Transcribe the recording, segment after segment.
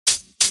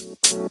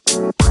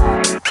Welcome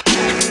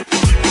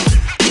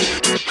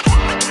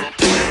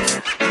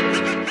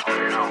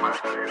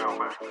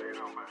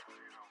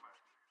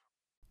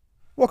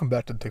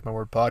back to the Take My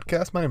Word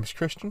podcast. My name is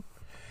Christian,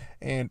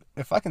 and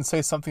if I can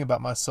say something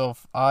about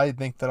myself, I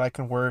think that I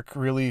can work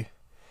really,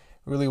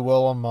 really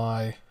well on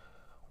my,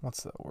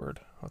 what's that word?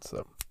 I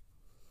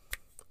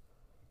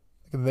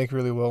can think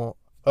really well,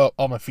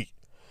 on my feet.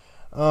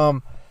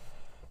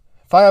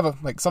 If I have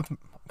something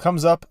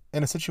comes up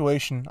in a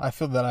situation, I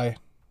feel that I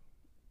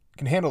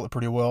can handle it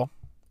pretty well,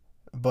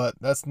 but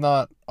that's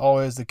not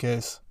always the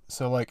case.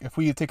 So if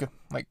we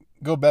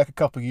go back a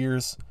couple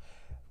years,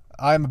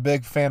 I'm a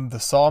big fan of the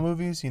Saw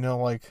movies,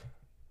 the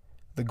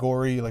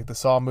gory, the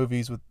Saw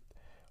movies with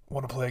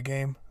Want to Play a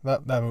Game,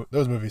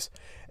 those movies.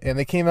 And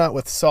they came out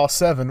with Saw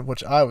 7,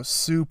 which I was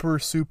super,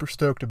 super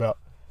stoked about.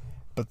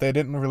 But they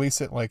didn't release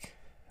it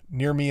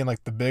near me in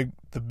the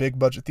big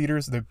budget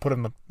theaters. They put it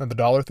in the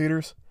dollar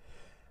theaters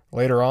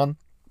later on.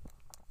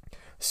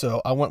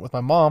 So I went with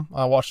my mom.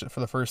 I watched it for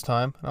the first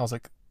time, and I was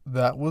like,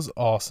 that was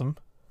awesome.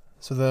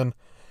 So then I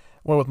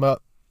went with my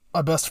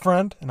best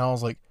friend, and I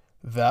was like,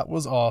 that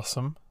was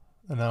awesome.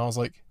 And I was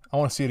like, I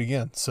want to see it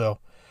again. So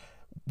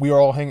we were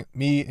all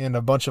me and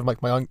a bunch of my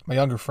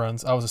younger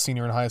friends. I was a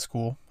senior in high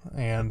school,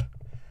 and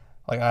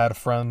I had a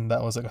friend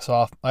that was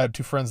I had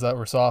two friends that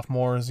were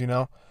sophomores, and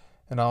I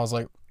was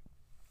like,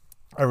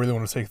 I really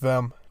want to take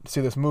them to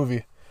see this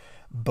movie,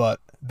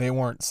 but they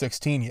weren't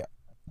 16 yet.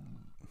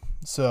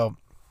 So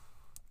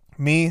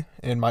me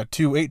and my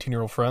two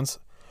 18-year-old friends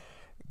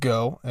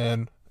go,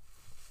 and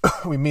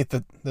we meet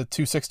the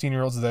two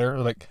 16-year-olds there.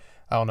 I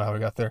don't know how we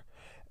got there.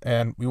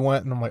 And we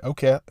went, and I'm like,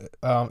 okay,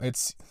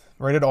 it's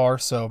rated R,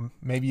 so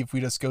maybe if we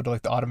just go to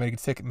the automated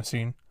ticket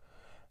machine,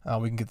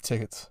 we can get the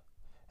tickets.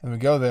 And we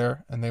go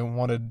there, and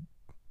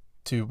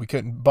we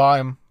couldn't buy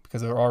them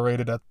because they were R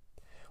rated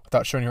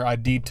without showing your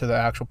ID to the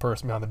actual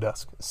person behind the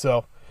desk.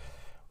 So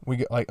we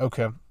get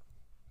okay,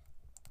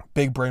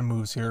 big brain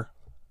moves here.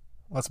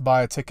 Let's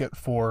buy a ticket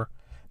for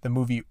the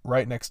movie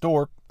right next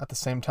door at the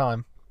same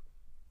time.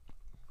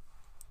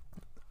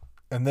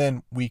 And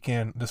then we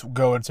can just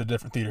go into a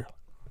different theater.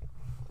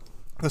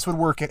 This would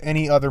work at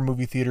any other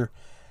movie theater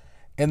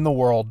in the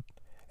world,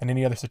 in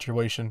any other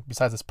situation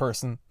besides this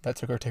person that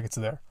took our tickets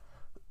there.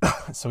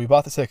 So we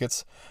bought the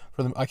tickets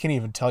for them. I can't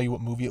even tell you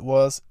what movie it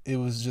was. It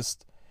was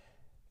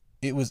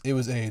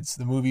AIDS.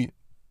 The movie,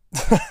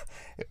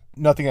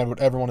 nothing I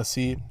would ever want to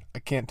see. I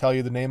can't tell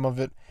you the name of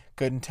it.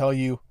 Couldn't tell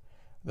you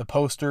the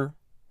poster.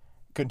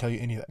 Couldn't tell you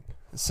anything.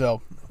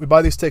 So we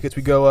buy these tickets.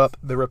 We go up.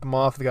 They rip them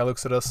off. The guy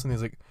looks at us and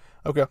he's like,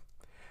 okay.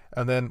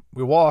 And then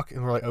we walk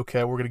and we're like,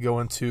 okay, we're going to go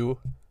into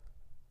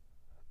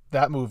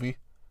that movie,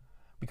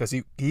 because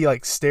he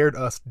stared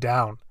us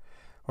down.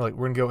 We're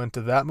going to go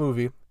into that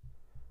movie.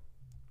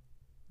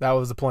 That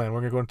was the plan. We're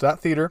going to go into that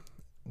theater,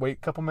 wait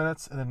a couple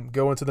minutes, and then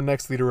go into the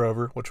next theater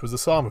over, which was the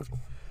Saw movie.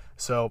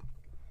 So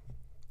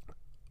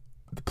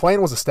the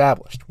plan was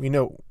established. We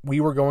know we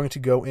were going to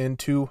go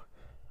into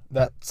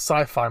that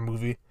sci-fi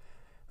movie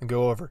and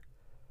go over.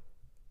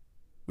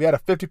 We had a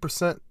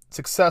 50%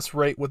 success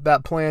rate with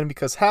that plan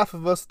because half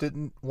of us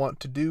didn't want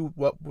to do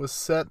what was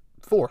set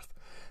forth.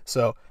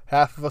 So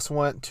half of us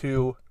went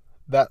to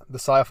the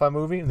sci-fi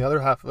movie, and the other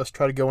half of us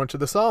tried to go into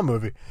the Saw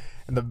movie.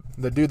 And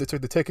the dude that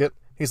took the ticket,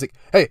 he's like,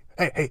 hey,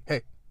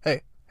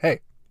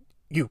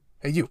 you,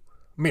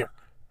 Mir,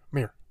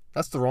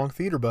 that's the wrong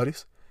theater,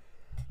 buddies.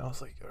 And I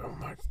was like, oh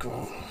my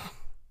god,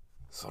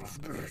 son of a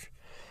bitch.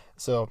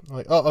 So I'm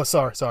like, oh,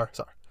 sorry. So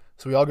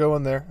we all go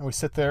in there, and we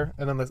sit there,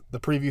 and then the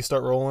previews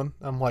start rolling.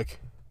 I'm like,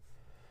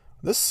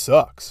 this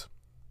sucks.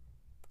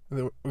 And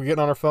then we're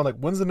getting on our phone,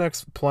 when's the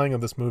next playing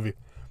of this movie?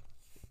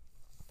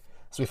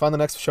 So we find the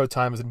next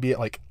showtime is going to be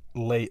at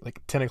late,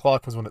 10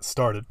 o'clock was when it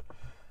started.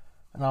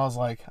 And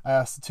I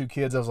asked the two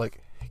kids, I was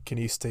like, can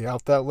you stay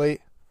out that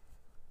late?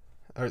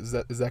 Or is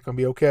that going to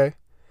be okay?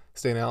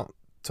 Staying out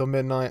till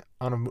midnight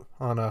on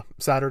a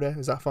Saturday,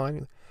 is that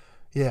fine?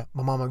 Yeah,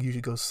 my mama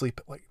usually goes to sleep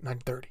at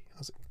 9:30. I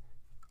was like,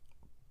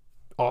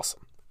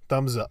 awesome,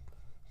 thumbs up.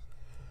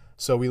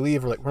 So we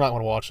leave, we're not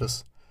going to watch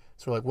this.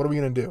 So we're like, what are we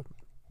going to do?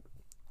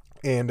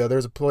 And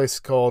there's a place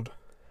called,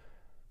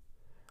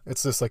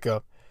 it's just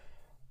a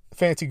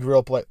fancy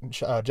grill,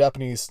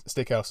 Japanese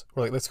steakhouse.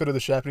 We're like, let's go to the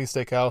Japanese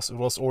steakhouse and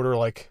let's order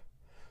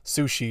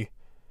sushi,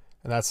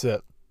 and that's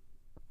it.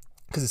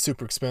 Because it's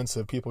super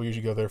expensive. People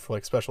usually go there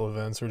for special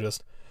events or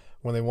just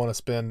when they want to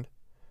spend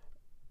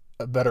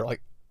a better, a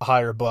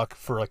higher buck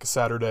for a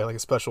Saturday, a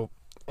special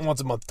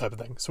once a month type of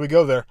thing. So we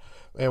go there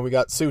and we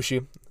got sushi.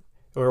 And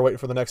we were waiting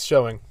for the next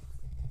showing.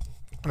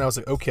 And I was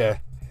like,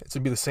 okay, it's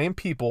going to be the same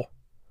people.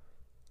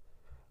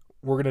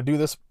 We're going to do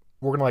this.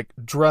 We're going to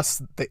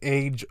dress the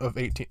age of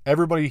 18.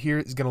 Everybody here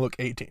is going to look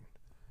 18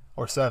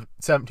 or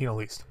 17 at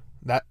least.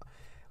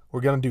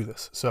 We're going to do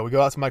this. So we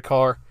go out to my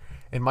car.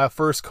 In my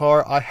first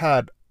car, I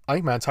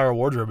think my entire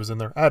wardrobe was in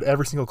there. I had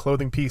every single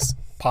clothing piece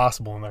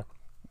possible in there.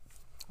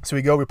 So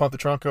we pump the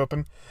trunk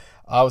open.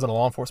 I was in a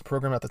law enforcement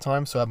program at the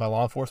time, so I had my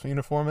law enforcement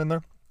uniform in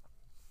there.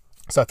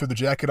 So I threw the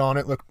jacket on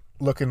it,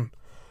 looking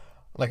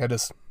like I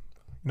just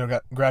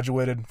got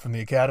graduated from the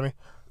academy.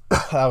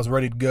 I was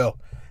ready to go,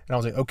 and I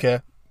was like, okay,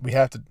 we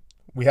have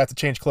to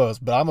change clothes.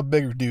 But I'm a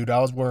bigger dude. I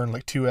was wearing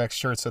like 2X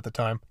shirts at the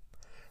time.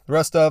 The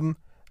rest of them,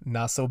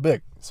 not so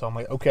big. So I'm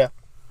like, okay,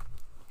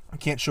 I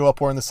can't show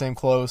up wearing the same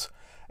clothes.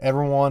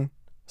 Everyone,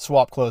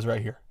 swap clothes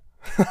right here.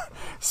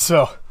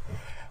 So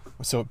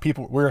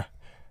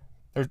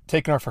they're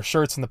taking off our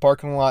shirts in the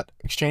parking lot,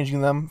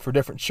 exchanging them for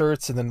different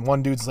shirts, and then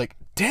one dude's like,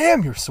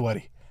 damn, you're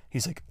sweaty.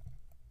 He's like,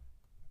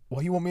 what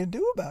do you want me to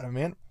do about it,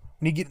 man?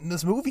 When you get in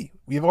this movie,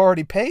 we've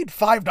already paid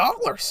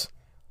 $5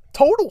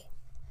 total.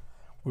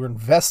 We're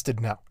invested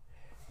now.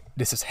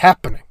 This is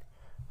happening.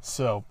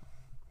 So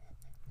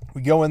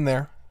we go in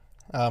there.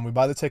 We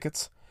buy the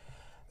tickets.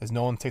 There's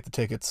no one to take the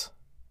tickets.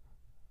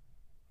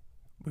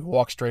 We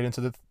walk straight into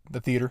the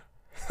theater.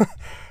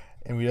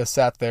 And we just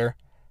sat there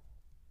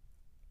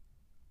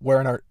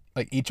wearing our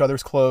each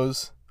other's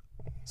clothes.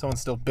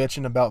 Someone's still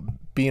bitching about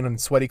being in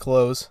sweaty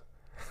clothes.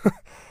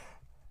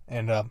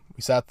 And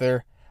we sat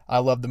there. I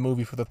loved the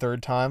movie for the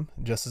third time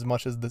just as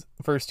much as the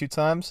first two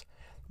times.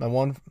 My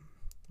one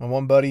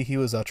buddy, he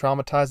was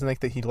traumatized. I think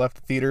that he left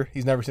the theater.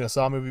 He's never seen a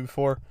Saw movie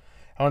before.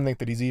 I don't think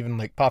that he's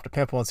even popped a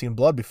pimple and seen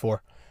blood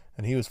before.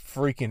 And he was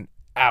freaking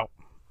out.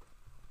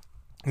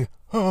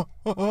 I'm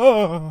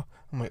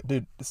like,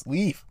 dude, just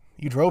leave.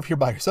 You drove here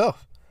by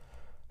yourself.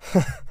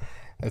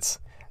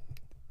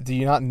 Do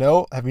you not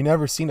know? Have you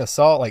never seen a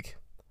Saw? You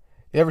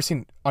ever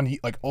seen on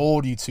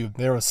old YouTube?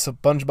 There was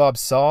SpongeBob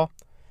Saw.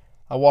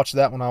 I watched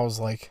that when I was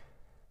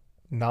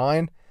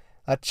 9.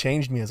 That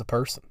changed me as a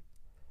person.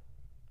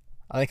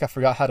 I think I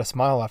forgot how to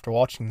smile after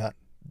watching that.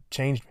 It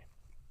changed me.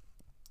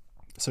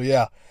 So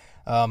yeah,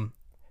 it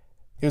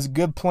was a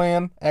good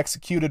plan,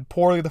 executed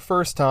poorly the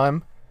first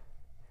time.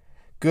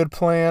 Good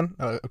plan.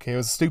 Okay, it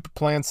was a stupid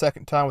plan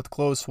second time with the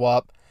clothes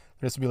swap.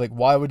 Just to be like,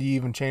 why would you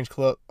even change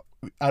clothes?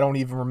 I don't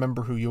even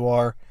remember who you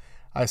are.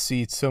 I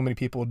see so many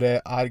people a day.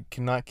 I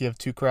cannot give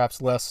two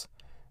craps less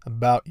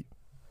about you.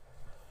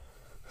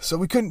 So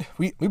we couldn't.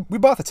 We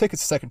bought the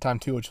tickets the second time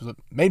too, which was what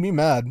made me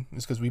mad.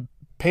 Is because we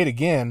paid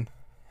again,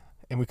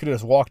 and we could have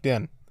just walked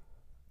in.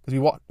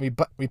 Because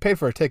we paid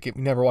for a ticket.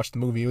 We never watched the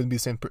movie. It would be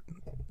the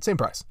same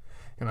price,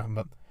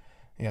 But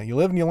yeah, you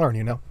live and you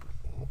learn,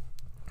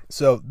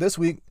 So this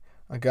week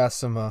I got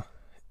some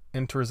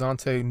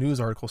interessante news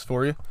articles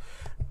for you.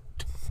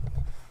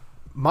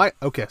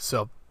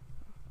 So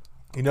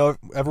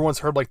everyone's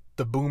heard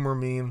the boomer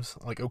memes,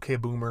 okay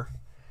boomer.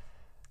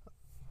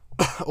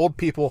 Old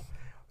people,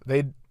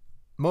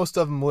 most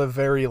of them live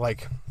very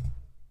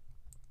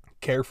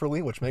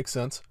carefully, which makes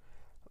sense.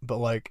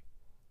 But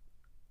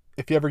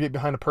if you ever get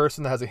behind a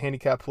person that has a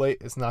handicap plate,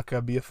 it's not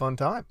going to be a fun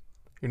time.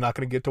 You're not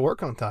going to get to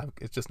work on time.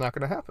 It's just not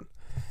going to happen.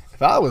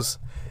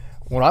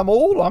 When I'm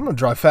old, I'm going to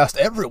drive fast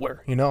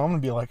everywhere. I'm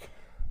going to be and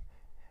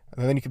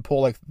then you can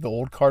pull the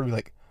old card and be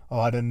like, oh,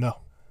 I didn't know.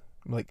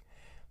 I'm like,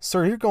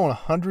 sir, you're going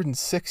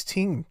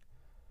 116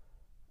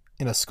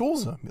 in a school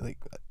zone. Be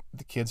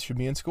the kids should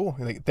be in school.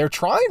 They're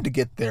trying to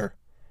get there,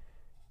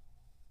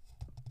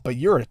 but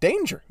you're in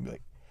danger. Be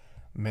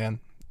man,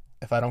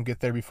 if I don't get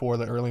there before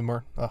the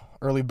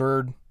early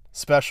bird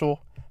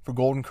special for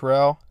Golden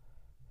Corral,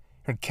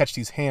 you're gonna catch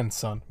these hands,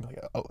 son. Be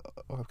oh,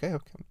 okay.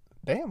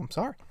 Damn, I'm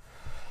sorry,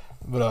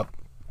 but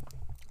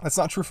that's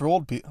not true for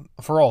all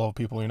old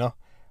people.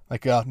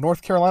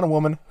 North Carolina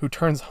woman who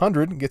turns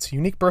 100 gets a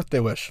unique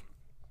birthday wish.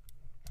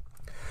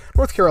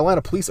 North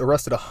Carolina police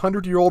arrested a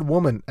 100-year-old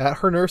woman at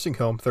her nursing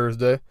home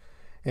Thursday,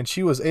 and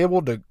she was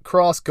able to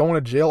cross going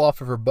to jail off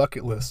of her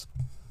bucket list.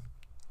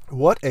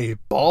 What a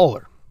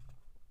baller.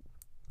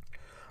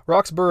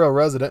 Roxborough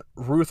resident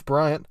Ruth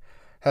Bryant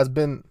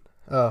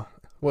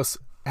was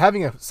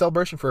having a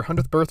celebration for her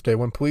 100th birthday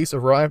when police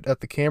arrived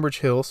at the Cambridge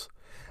Hills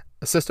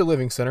Assisted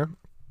Living Center.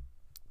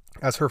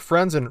 As her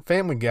friends and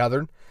family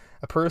gathered,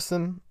 a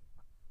Person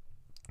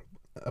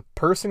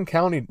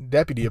County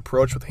deputy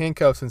approached with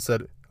handcuffs and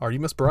said, "Are you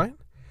Miss Bryant?"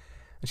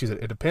 And she said,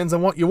 "It depends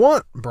on what you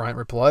want," Bryant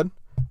replied.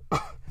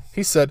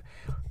 He said,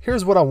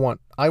 "Here's what I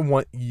want. I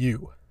want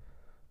you."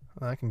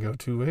 I can go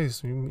two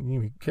ways. You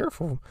be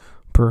careful,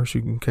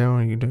 Person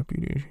County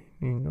deputy.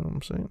 You know what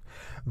I'm saying?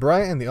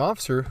 Bryant and the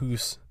officer who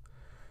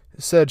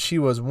said she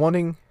was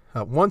wanted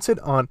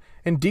on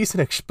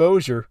indecent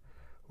exposure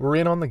were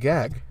in on the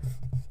gag.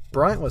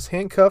 Bryant was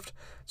handcuffed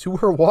to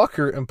her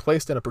walker and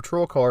placed in a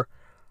patrol car.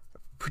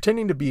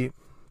 Pretending to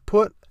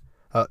put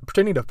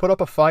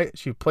up a fight,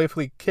 she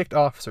playfully kicked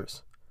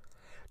officers.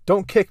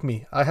 "Don't kick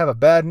me. I have a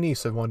bad knee,"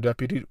 said one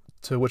deputy,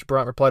 to which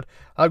Bryant replied,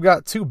 "I've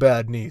got two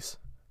bad knees."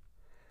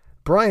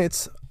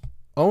 Bryant's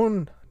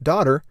own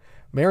daughter,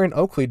 Marion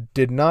Oakley,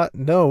 did not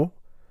know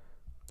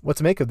what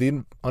to make of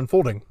the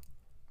unfolding.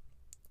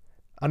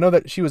 "I know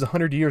that she was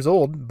 100 years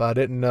old, but I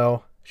didn't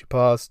know," she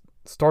paused,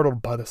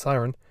 startled by the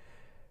siren,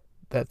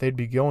 "that they'd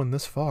be going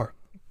this far."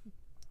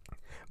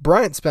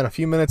 Bryant spent a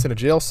few minutes in a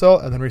jail cell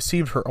and then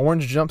received her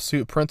orange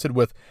jumpsuit printed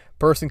with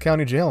Person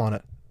County Jail on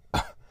it.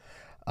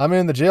 "I'm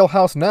in the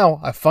jailhouse now.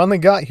 I finally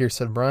got here,"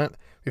 said Bryant,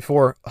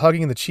 before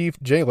hugging the chief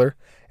jailer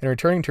and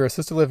returning to her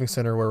assisted living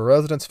center where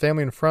residents,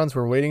 family, and friends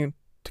were waiting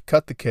to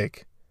cut the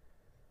cake.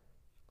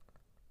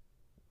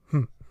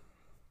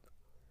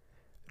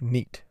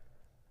 Neat.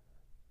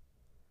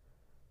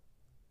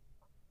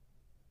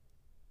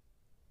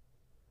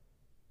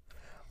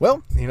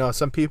 Well,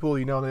 some people,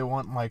 they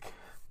want like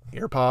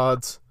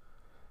AirPods,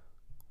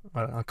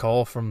 a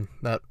call from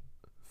that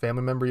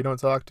family member you don't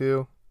talk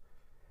to,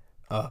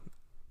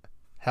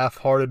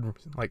 half-hearted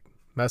like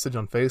message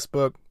on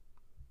Facebook.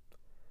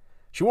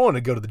 She wanted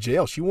to go to the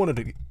jail. She wanted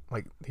to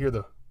like hear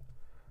the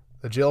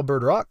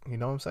jailbird rock. You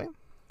know what I'm saying?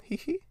 Hee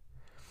hee.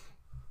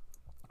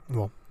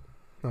 Well,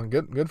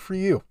 good for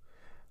you,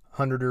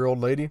 100-year-old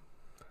lady.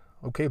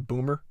 Okay,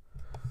 boomer.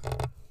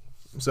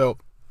 So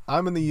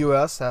I'm in the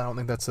U.S. I don't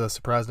think that's a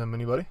surprise to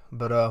anybody,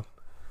 but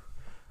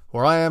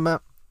where I am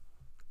at,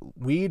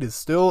 weed is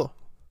still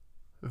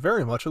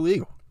very much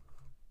illegal.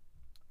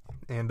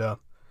 And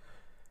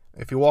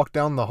if you walk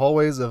down the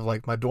hallways of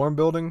like my dorm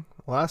building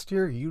last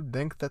year, you'd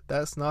think that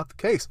that's not the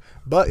case,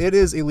 but it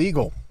is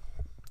illegal.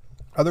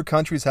 Other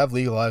countries have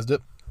legalized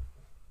it.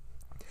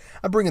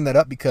 I'm bringing that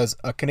up because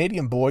a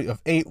Canadian boy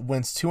of 8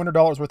 wins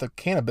 $200 worth of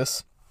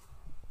cannabis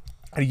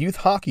at a youth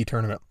hockey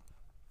tournament.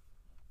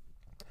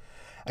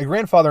 A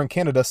grandfather in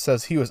Canada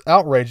says he was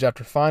outraged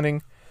after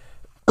finding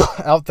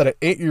out that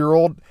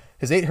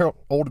his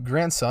 8-year-old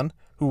grandson,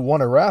 who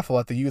won a raffle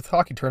at the youth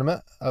hockey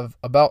tournament of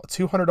about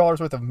 $200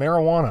 worth of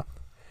marijuana.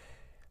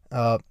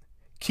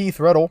 Keith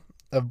Riddle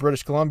of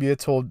British Columbia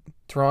told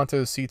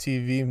Toronto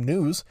CTV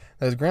News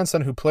that his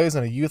grandson, who plays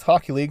in a youth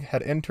hockey league,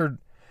 had entered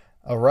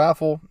a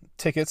raffle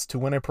tickets to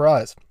win a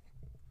prize.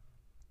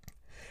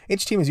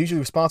 Each team is usually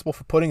responsible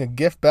for putting a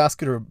gift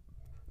basket or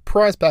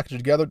prize package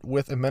together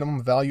with a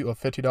minimum value of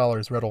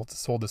 $50, Riddle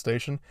told the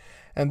station.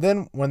 And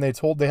then when they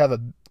have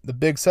the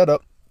big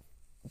setup,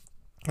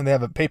 and they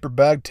have a paper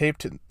bag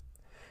taped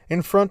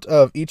in front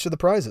of each of the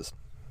prizes.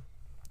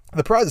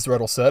 The prizes,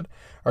 Riddle said,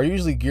 are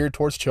usually geared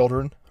towards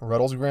children.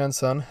 Riddle's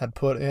grandson had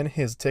put in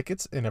his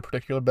tickets in a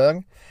particular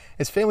bag.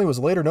 His family was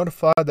later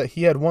notified that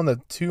he had won the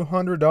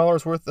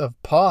 $200 worth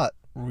of pot,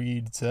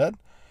 Red said.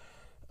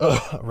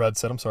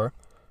 I'm sorry.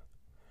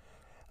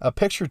 A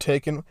picture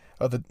taken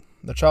of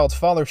the child's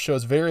father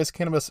shows various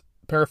cannabis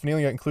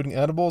paraphernalia, including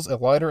edibles, a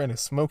lighter, and a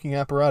smoking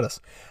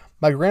apparatus.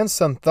 My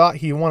grandson thought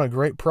he won a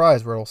great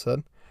prize, Riddle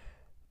said.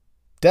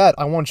 Dad,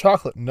 I won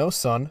chocolate. No,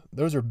 son.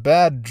 Those are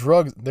bad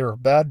drugs. There are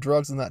bad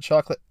drugs in that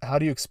chocolate. How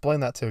do you explain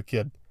that to a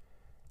kid?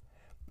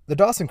 The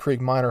Dawson Creek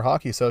Minor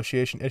Hockey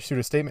Association issued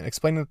a statement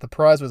explaining that the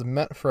prize was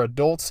meant for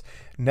adults,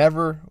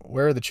 never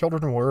where the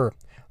children were.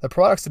 The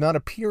products did not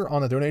appear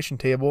on the donation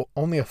table,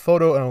 only a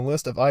photo and a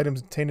list of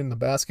items contained in the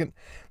basket.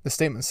 The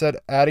statement said,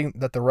 adding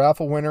that the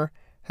raffle winner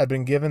had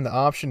been given the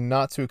option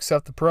not to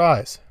accept the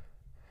prize.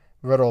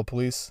 Riddle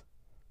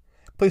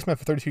policeman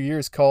for 32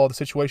 years called the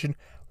situation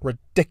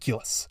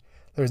ridiculous.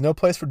 There is no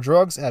place for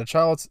drugs at a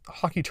child's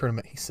hockey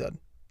tournament, he said.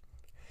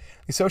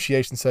 The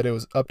association said it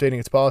was updating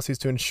its policies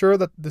to ensure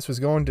that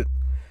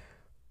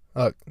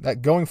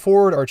that going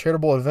forward, our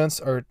charitable events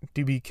are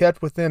to be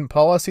kept within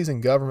policies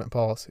and government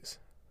policies.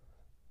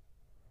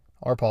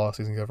 Our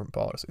policies and government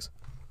policies.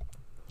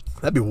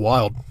 That'd be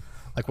wild.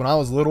 Like when I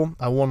was little,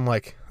 I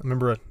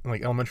remember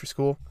in elementary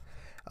school,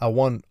 I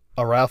won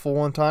a raffle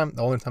one time.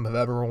 The only time I've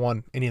ever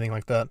won anything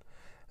like that.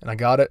 And I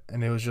got it,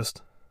 and it was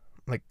just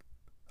like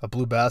a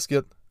blue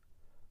basket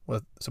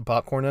with some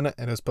popcorn in it,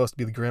 and it was supposed to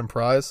be the grand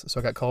prize. So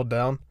I got called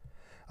down.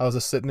 I was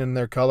just sitting in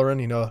there coloring,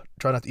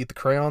 trying not to eat the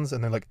crayons,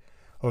 and they're like,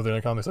 over there,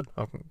 they said,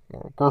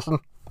 Carson.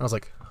 I was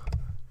like,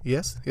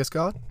 yes,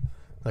 God.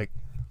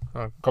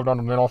 Come down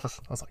to the main office.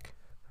 I was like,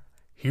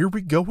 here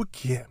we go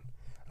again.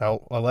 I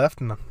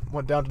left and I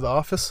went down to the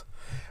office.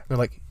 And they're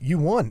like, you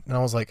won. And I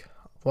was like,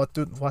 what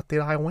did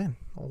I win?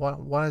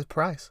 What is the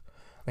prize?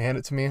 They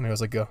handed it to me, and it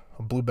was like a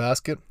blue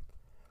basket.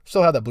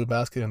 Still had that blue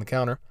basket in the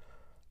counter,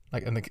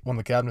 like in one of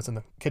the cabinets in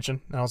the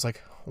kitchen. And I was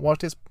like,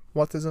 what is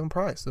the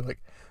prize? They're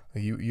like,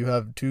 you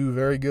have 2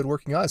 very good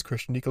working eyes,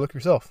 Christian. You can look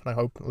yourself. And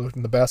I looked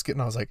in the basket,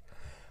 and I was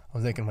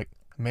thinking,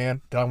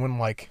 man, did I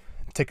win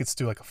tickets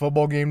to a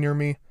football game near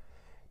me?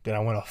 Did I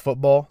win a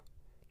football?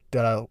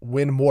 Did I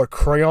win more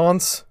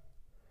crayons?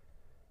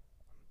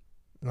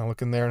 And I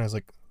look in there, and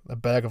there's a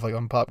bag of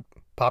unpopped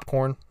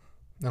popcorn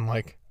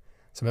and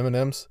some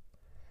M&Ms.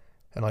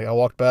 And I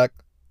walked back,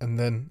 and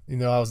then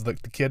I was the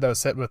kid that was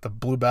sitting with the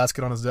blue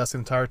basket on his desk the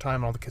entire time.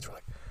 And all the kids were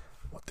like,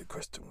 "What did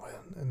Kristen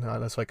win?" And I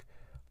was like,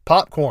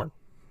 "Popcorn.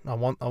 I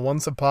won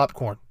some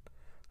popcorn."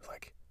 It's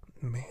like,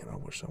 man, I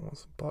wish I won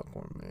some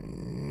popcorn,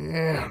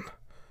 man.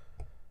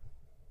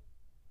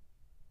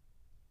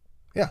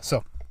 Yeah,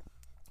 so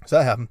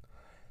that happened.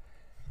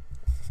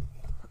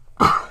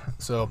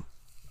 So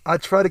I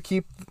try to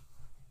keep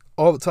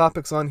all the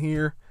topics on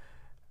here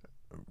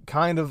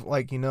kind of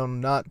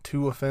not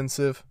too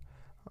offensive.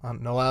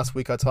 Last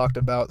week I talked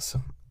about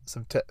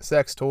some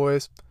sex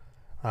toys.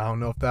 I don't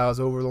know if that was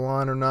over the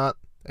line or not.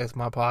 It's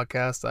my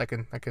podcast. I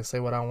can say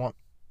what I want.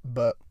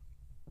 But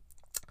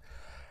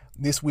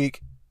this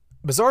week,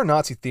 bizarre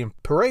Nazi-themed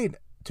parade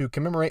to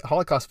commemorate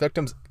Holocaust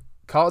victims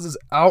causes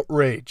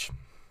outrage.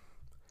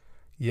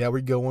 Yeah,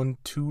 we're going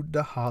to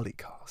the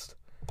Holocaust.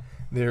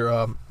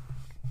 Their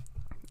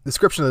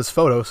description of this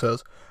photo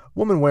says,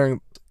 woman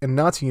wearing in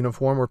Nazi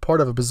uniform were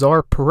part of a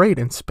bizarre parade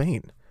in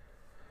Spain.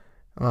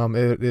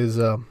 It is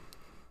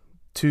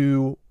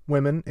two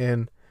women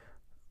in,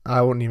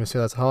 I wouldn't even say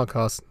that's a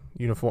Holocaust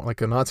uniform,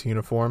 like a Nazi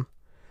uniform.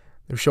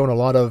 They're showing a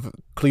lot of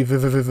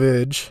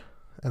cleavage,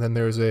 and then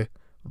there's a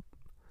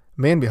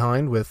man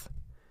behind with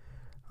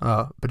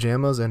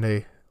pajamas and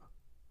a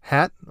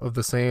hat of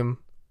the same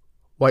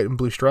white and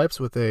blue stripes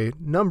with a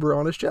number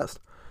on his chest.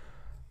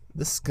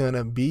 This is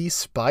gonna be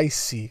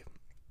spicy.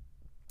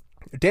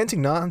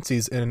 Dancing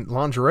Nazis in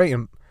lingerie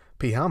and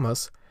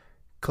pajamas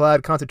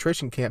clad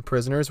concentration camp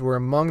prisoners were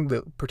among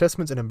the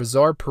participants in a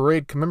bizarre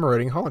parade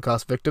commemorating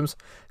Holocaust victims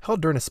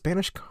held during a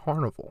Spanish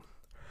carnival.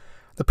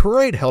 The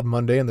parade, held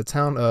Monday in the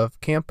town of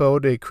Campo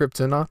de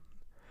Criptina,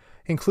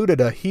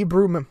 included a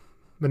Hebrew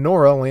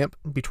menorah lamp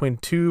between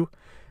two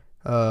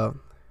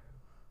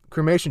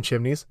cremation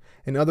chimneys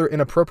and other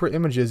inappropriate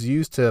images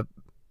used to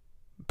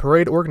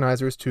parade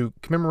organizers to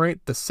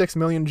commemorate the 6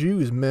 million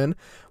Jews, men,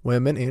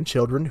 women, and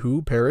children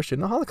who perished in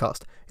the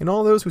Holocaust, and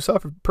all those who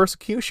suffered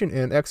persecution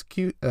and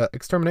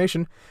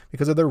extermination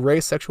because of their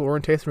race, sexual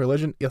orientation,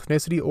 religion,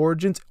 ethnicity,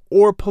 origins,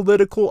 or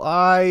political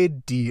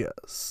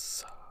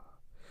ideas.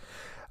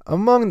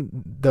 Among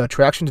the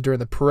attractions during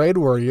the parade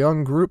were a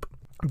young group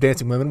of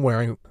dancing women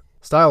wearing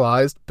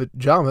stylized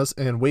pajamas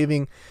and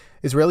waving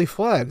Israeli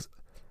flags,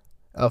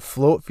 a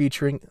float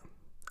featuring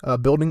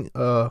building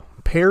a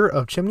pair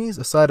of chimneys,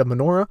 a side of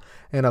menorah,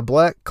 and a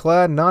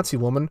black-clad Nazi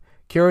woman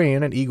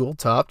carrying an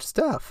eagle-topped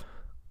staff.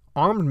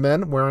 Armed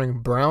men wearing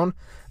brown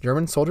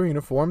German soldier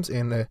uniforms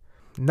and a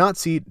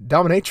Nazi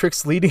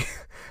dominatrix leading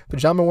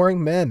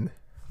pajama-wearing men.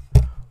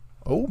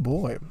 Oh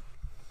boy.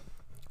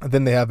 And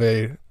then they have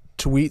a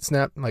tweet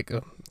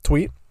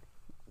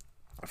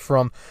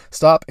from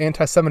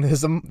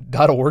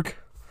StopAntisemitism.org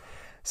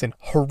saying,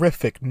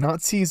 horrific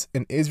Nazis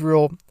in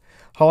Israel,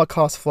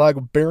 Holocaust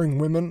flag bearing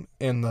women,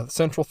 and the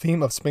central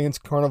theme of Spain's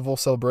carnival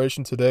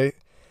celebration today.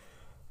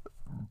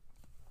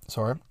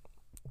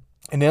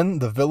 And in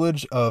the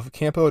village of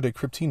Campo de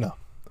Criptina.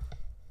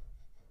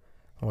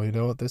 Well, you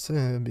know what this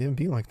is? It'd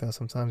be like that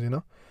sometimes, you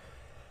know?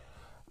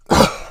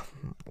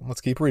 Let's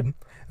keep reading.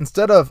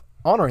 Instead of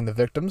honoring the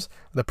victims,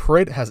 the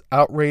parade has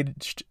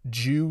outraged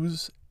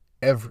Jews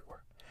everywhere.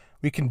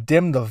 We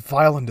condemn the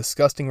vile and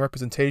disgusting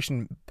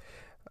representation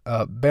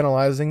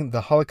banalizing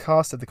the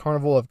Holocaust at the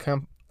carnival of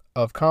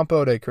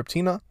Campo de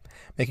Criptina,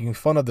 making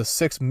fun of the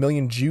 6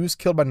 million Jews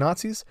killed by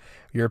Nazis.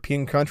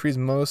 European countries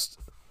must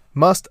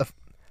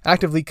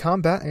actively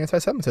combat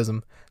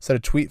anti-Semitism, said a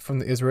tweet from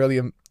the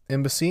Israeli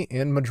embassy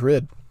in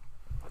Madrid.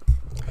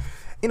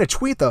 In a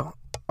tweet, the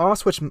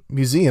Auschwitz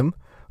Museum,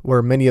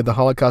 where many of the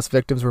Holocaust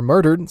victims were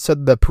murdered,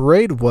 said the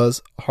parade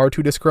was hard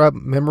to describe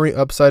memory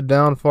upside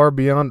down, far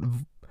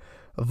beyond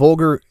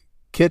vulgar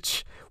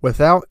kitsch,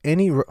 without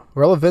any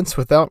relevance,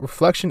 without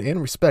reflection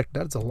and respect.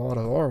 That's a lot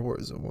of R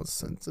words in one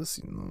sentence,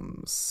 you know what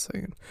I'm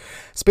saying?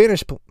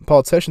 Spanish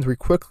politicians were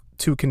quick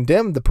to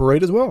condemn the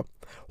parade as well.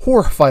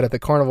 Horrified at the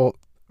carnival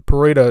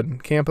parade in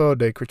Campo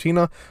de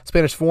Criptina,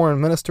 Spanish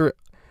Foreign Minister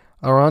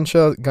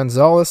Arantxa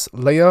González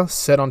Laya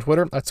said on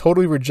Twitter, I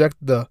totally reject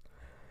that's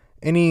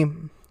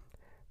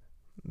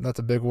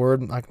a big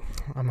word.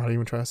 I'm not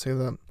even trying to say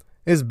that.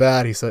 It's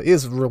bad, he said.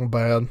 It's real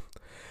bad.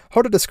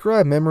 Hard to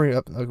describe memory.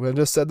 I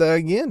just said that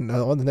again.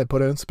 Then they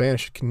put it in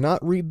Spanish.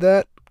 Cannot read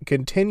that.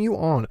 Continue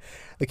on.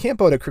 The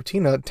Campo de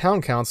Criptina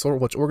town council,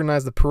 which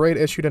organized the parade,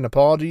 issued an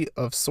apology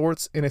of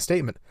sorts in a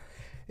statement.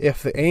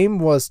 If the aim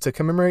was to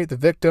commemorate the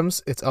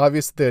victims, it's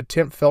obvious the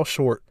attempt fell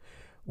short.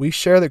 We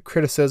share the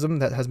criticism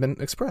that has been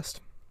expressed.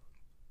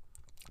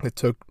 They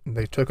took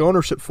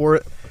ownership for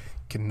it.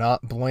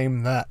 Cannot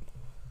blame that.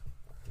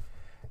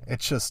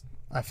 It's just,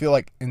 I feel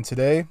like in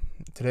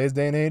today's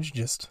day and age,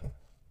 just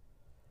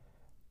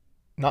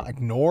not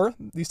ignore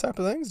these type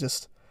of things.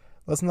 Just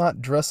let's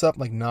not dress up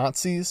like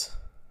Nazis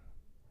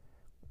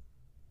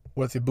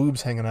with your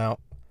boobs hanging out.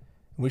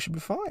 We should be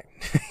fine.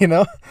 You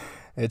know,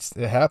 it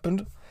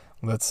happened.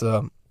 Let's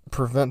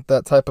prevent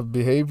that type of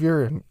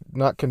behavior and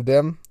not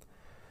condemn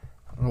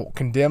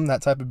that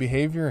type of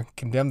behavior and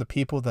condemn the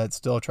people that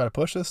still try to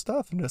push this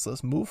stuff, and just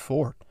let's move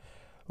forward.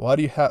 Why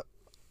do you have?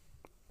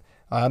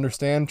 I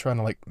understand trying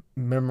to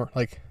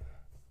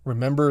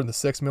remember the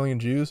 6 million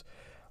Jews.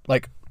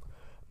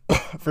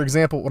 For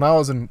example, when I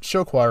was in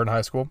show choir in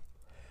high school,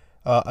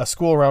 a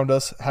school around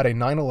us had a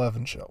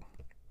 9/11 show.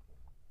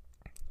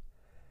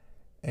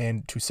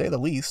 And to say the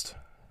least,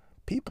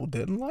 people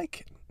didn't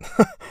like it.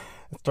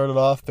 It started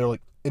off, they're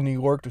like in New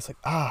York, just like,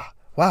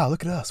 wow,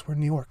 look at us, we're in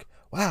New York.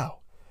 Wow.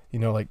 You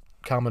know, like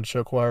common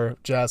show choir,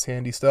 jazz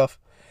handy stuff.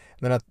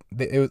 And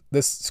then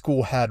this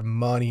school had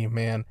money,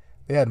 man.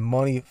 They had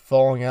money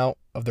falling out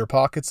of their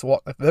pockets.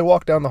 If they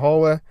walked down the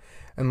hallway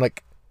and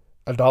like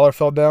 $1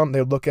 fell down, they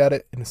would look at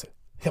it and say,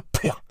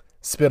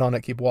 spit on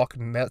it, keep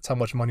walking. And that's how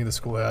much money the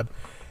school had.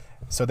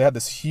 So they had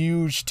this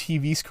huge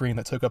TV screen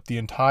that took up the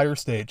entire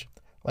stage,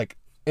 like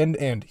end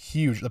to end,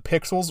 huge. The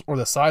pixels were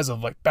the size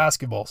of like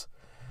basketballs.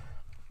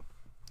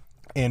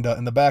 And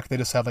in the back, they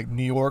just have like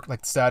New York,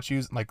 like the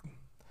statues, like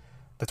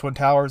the Twin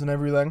Towers and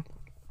everything.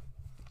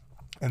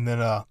 And then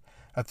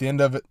At the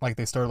end of it, like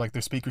they started, like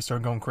their speakers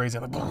started going crazy,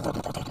 and,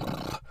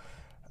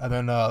 and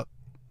then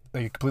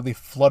they completely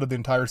flooded the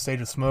entire stage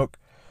with smoke,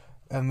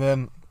 and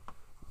then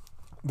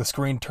the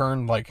screen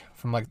turned like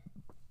from like,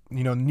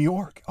 you know, New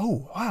York.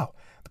 Oh wow,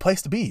 the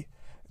place to be,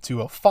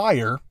 to a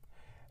fire.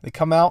 They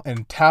come out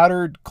in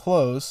tattered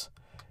clothes,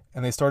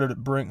 and they started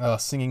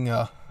singing.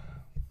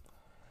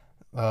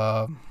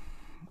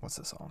 What's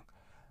the song?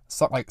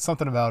 Like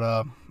something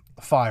about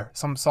fire.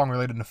 Some song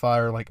related to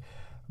fire, like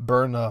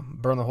burn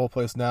the whole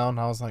place down. And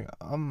I was like,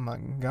 oh my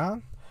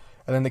god.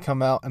 And then they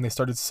come out and they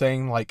started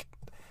saying, like,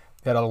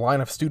 they had a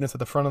line of students at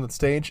the front of the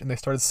stage, and they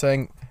started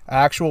saying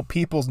actual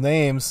people's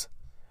names.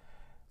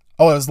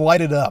 Oh, it was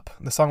Light It Up.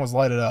 The song was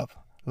Light It Up.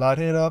 Light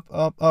it up,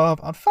 up,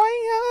 up, on fire.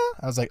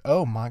 I was like,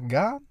 oh my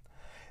god.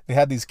 They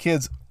had these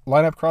kids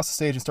line up across the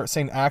stage and start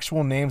saying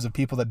actual names of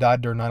people that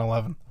died during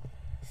 9/11.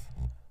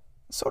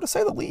 So to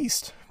say the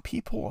least,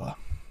 people,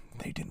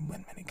 they didn't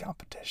win many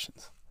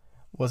competitions.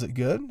 Was it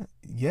good?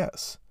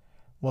 Yes.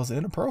 Was it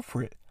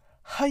inappropriate?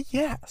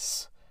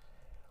 Yes.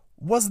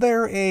 Was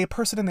there a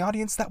person in the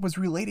audience that was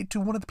related to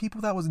one of the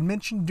people that was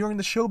mentioned during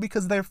the show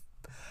because their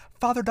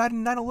father died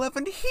in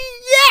 9/11?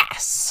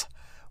 Yes.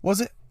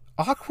 Was it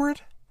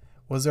awkward?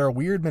 Was there a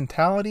weird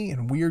mentality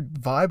and weird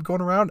vibe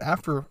going around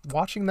after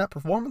watching that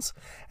performance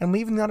and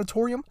leaving the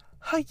auditorium?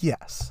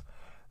 Yes.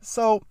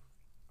 So,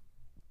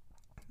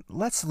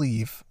 let's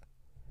leave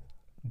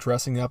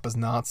dressing up as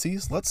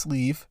Nazis. Let's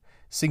leave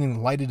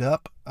singing Light It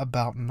Up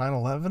about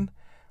 9/11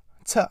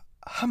 to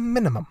a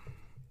minimum.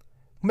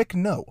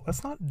 No,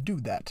 let's not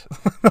do that.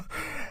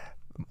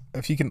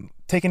 If you can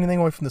take anything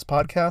away from this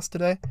podcast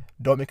today,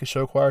 don't make a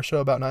show choir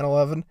show about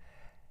 9/11.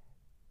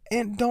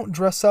 And don't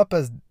dress up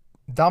as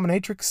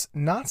dominatrix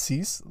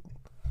Nazis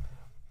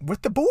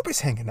with the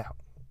boobies hanging out.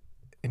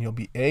 And you'll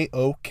be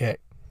A-okay.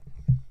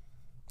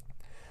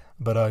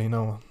 But, you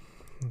know,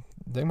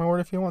 take my word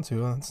if you want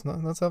to.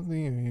 That's up to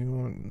you. You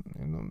know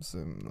what I'm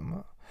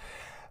saying?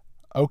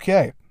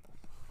 Okay.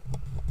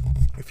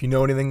 If you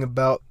know anything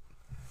about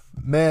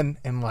men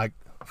and, like,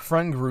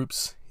 friend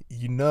groups,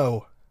 you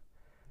know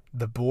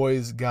the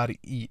boys gotta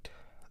eat.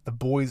 The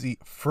boys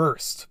eat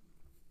first.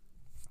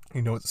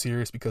 You know it's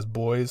serious because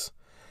boys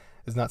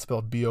is not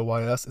spelled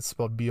B-O-Y-S, it's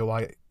spelled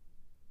B-O-I-S.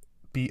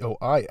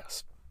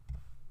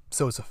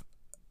 So it's a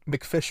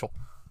McFishel.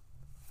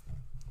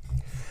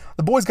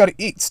 The boys gotta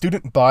eat.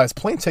 Student buys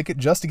plane ticket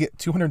just to get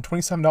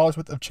 $227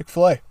 worth of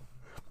Chick-fil-A.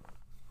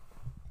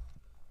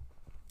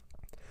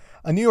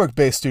 A New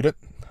York-based student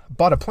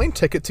bought a plane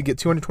ticket to get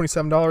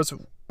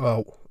 $227,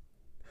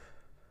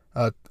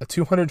 a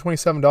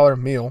 $227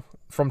 meal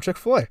from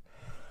Chick-fil-A.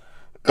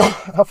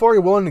 How far are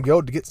you willing to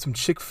go to get some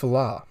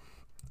Chick-fil-A?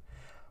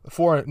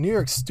 For a New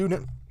York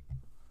student,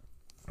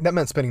 that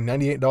meant spending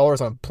 $98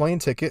 on a plane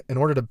ticket in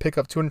order to pick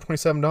up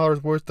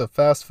 $227 worth of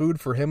fast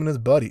food for him and his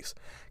buddies.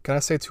 Can I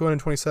say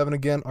 227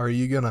 again? Or are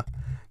you gonna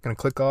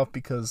click off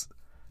because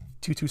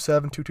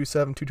 227,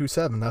 227,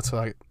 227? That's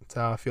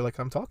how I feel like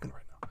I'm talking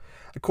right now.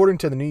 According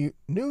to the new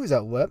news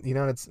outlet,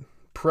 United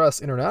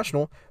Press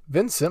International,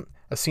 Vincent,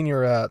 a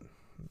senior at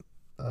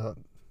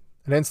an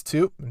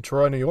institute in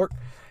Troy, New York,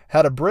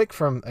 had a break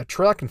from a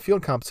track and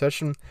field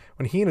competition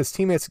when he and his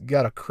teammates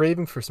got a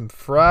craving for some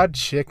fried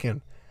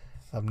chicken.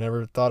 I've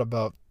never thought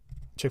about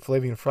Chick-fil-A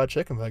being fried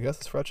chicken, but I guess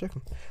it's fried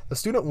chicken. The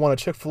student wanted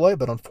Chick-fil-A,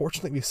 but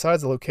unfortunately,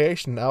 besides the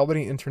location,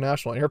 Albany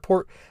International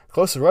Airport, the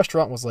closest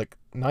restaurant was like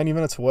 90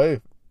 minutes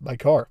away by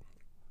car.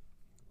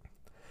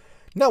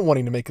 Not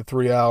wanting to make a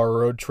 3-hour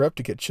road trip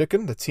to get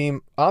chicken, the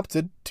team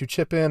opted to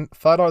chip in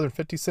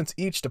 $5.50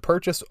 each to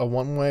purchase a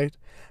one-way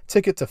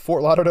ticket to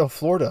Fort Lauderdale,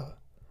 Florida.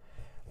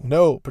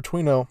 No,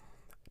 Petrino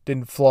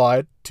didn't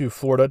fly to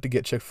Florida to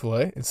get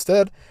Chick-fil-A.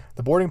 Instead,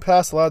 the boarding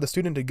pass allowed the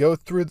student to go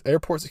through the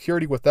airport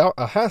security without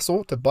a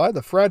hassle to buy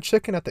the fried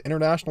chicken at the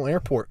international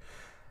airport.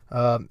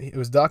 It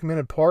was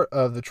documented part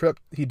of the trip.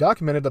 He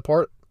documented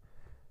the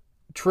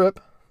trip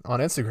on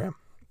Instagram.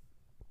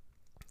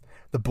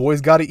 The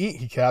boys gotta eat,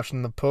 he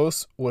captioned the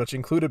post, which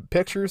included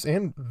pictures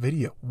and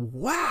video.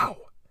 Wow!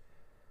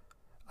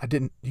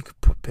 You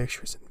could put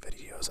pictures and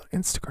videos on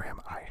Instagram.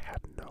 I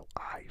had no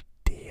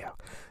idea.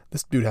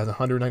 This dude has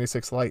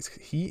 196 likes.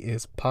 He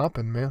is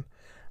popping, man.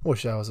 I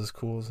wish I was as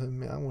cool as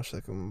him, man. I wish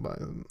I could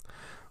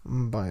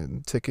buy a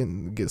ticket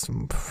and get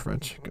some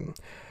fried chicken.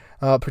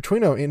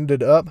 Petrino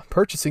ended up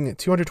purchasing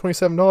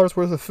 $227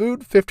 worth of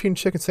food, 15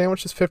 chicken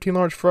sandwiches, 15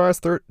 large fries,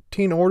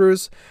 13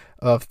 orders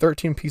of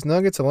 13-piece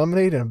nuggets, a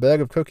lemonade, and a bag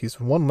of cookies.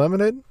 One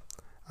lemonade?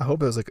 I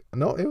hope it was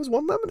no, it was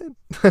one lemonade.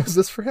 Is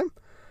this for him?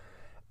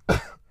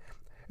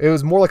 It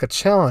was more like a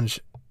challenge.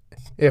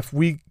 If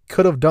we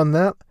could have done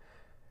that,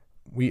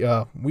 we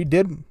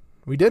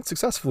did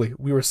successfully.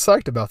 We were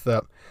psyched about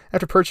that.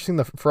 After purchasing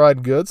the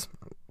fried goods,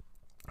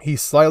 he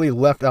slyly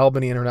left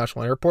Albany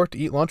International Airport to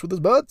eat lunch with his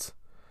buds.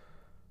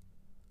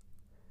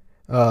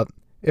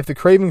 If the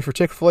craving for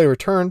Chick-fil-A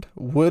returned,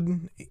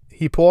 would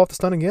he pull off the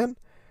stunt again?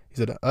 He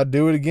said, I'd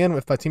do it again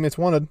if my teammates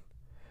wanted.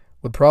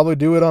 Would probably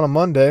do it on a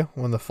Monday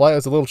when the flight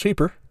was a little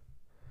cheaper.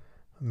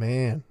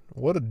 Man,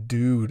 what a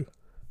dude.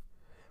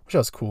 Wish I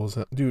was cool as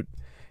that. Dude,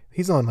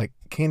 He's on like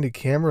candid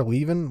camera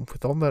leaving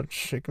with all that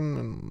chicken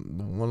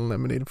and one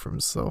lemonade for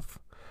himself.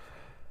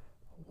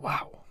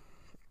 Wow.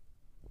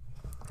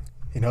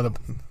 You know,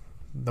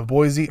 the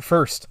boys eat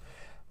first.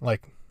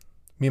 Like,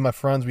 me and my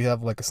friends, we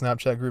have like a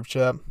Snapchat group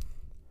chat,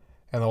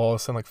 and they'll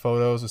always send like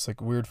photos, just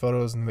like weird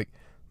photos, and like,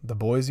 the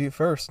boys eat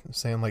first,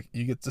 saying like,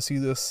 you get to see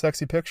this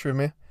sexy picture of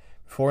me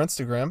before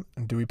Instagram.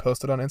 And do we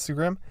post it on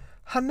Instagram?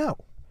 No.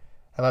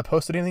 Have I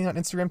posted anything on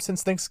Instagram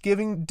since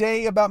Thanksgiving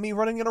Day about me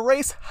running in a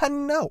race?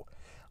 No.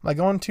 Am I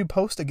going to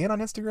post again on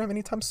Instagram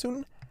anytime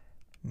soon?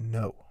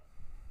 No.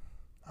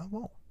 I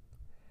won't.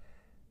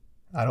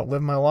 I don't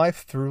live my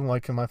life through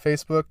like my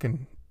Facebook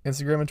and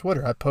Instagram and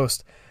Twitter. I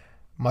post.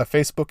 My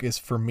Facebook is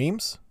for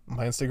memes.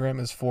 My Instagram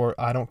is for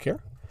I don't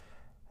care.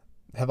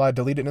 Have I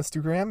deleted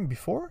Instagram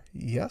before?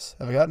 Yes.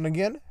 Have I gotten it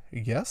again?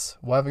 Yes.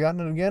 Why have I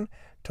gotten it again?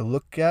 To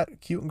look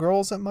at cute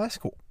girls at my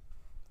school.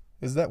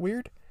 Is that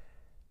weird?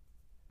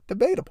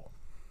 Debatable.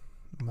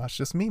 That's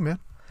just me, man.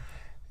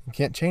 You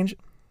can't change it.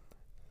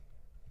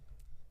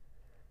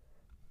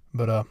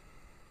 But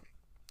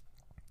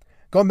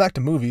going back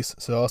to movies,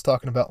 so I was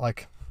talking about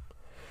like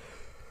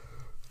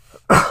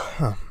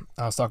I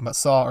was talking about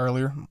Saw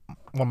earlier,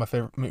 one of my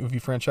favorite movie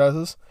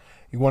franchises.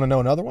 You want to know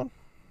another one?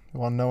 You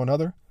want to know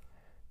another?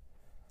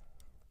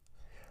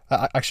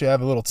 I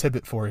have a little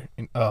tidbit for you.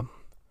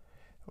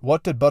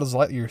 What did Buzz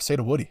Lightyear say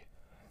to Woody?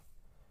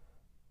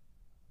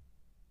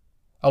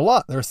 A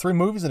lot. There's 3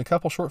 movies and a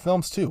couple short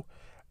films too.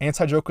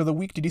 Anti-joke of the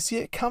week. Did you see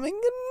it coming?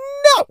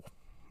 No.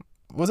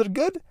 Was it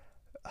good?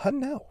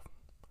 No.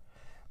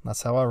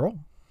 That's how I roll.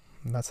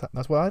 That's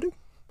what I do.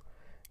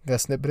 Got to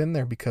snip it in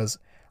there because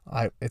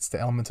it's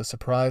the element of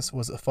surprise.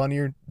 Was it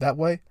funnier that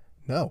way?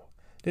 No.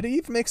 Did it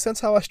even make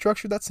sense how I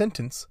structured that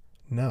sentence?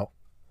 No.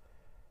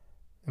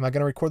 Am I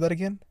going to record that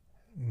again?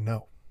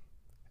 No.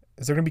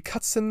 Is there going to be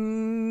cuts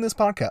in this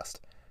podcast?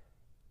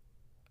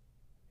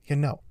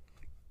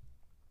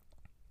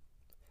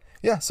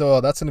 Yeah,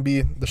 so that's going to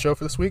be the show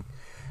for this week.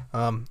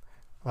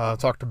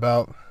 Talked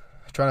about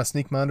trying to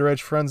sneak my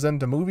underage friends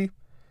into movie.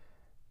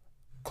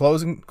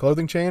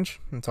 Clothing change.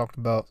 And talked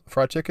about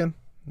fried chicken.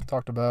 And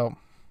talked about,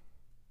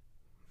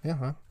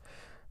 a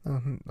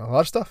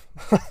lot of stuff.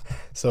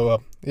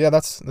 So,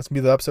 that's going to be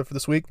the episode for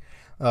this week.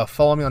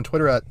 Follow me on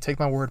Twitter at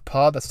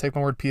TakeMyWordPod. That's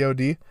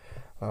TakeMyWordPod.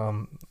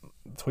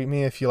 Tweet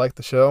me if you like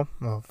the show.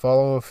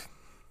 Follow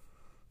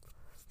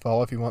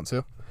if you want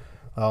to.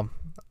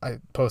 I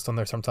post on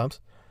there sometimes.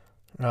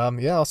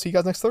 I'll see you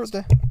guys next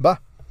Thursday. Bye.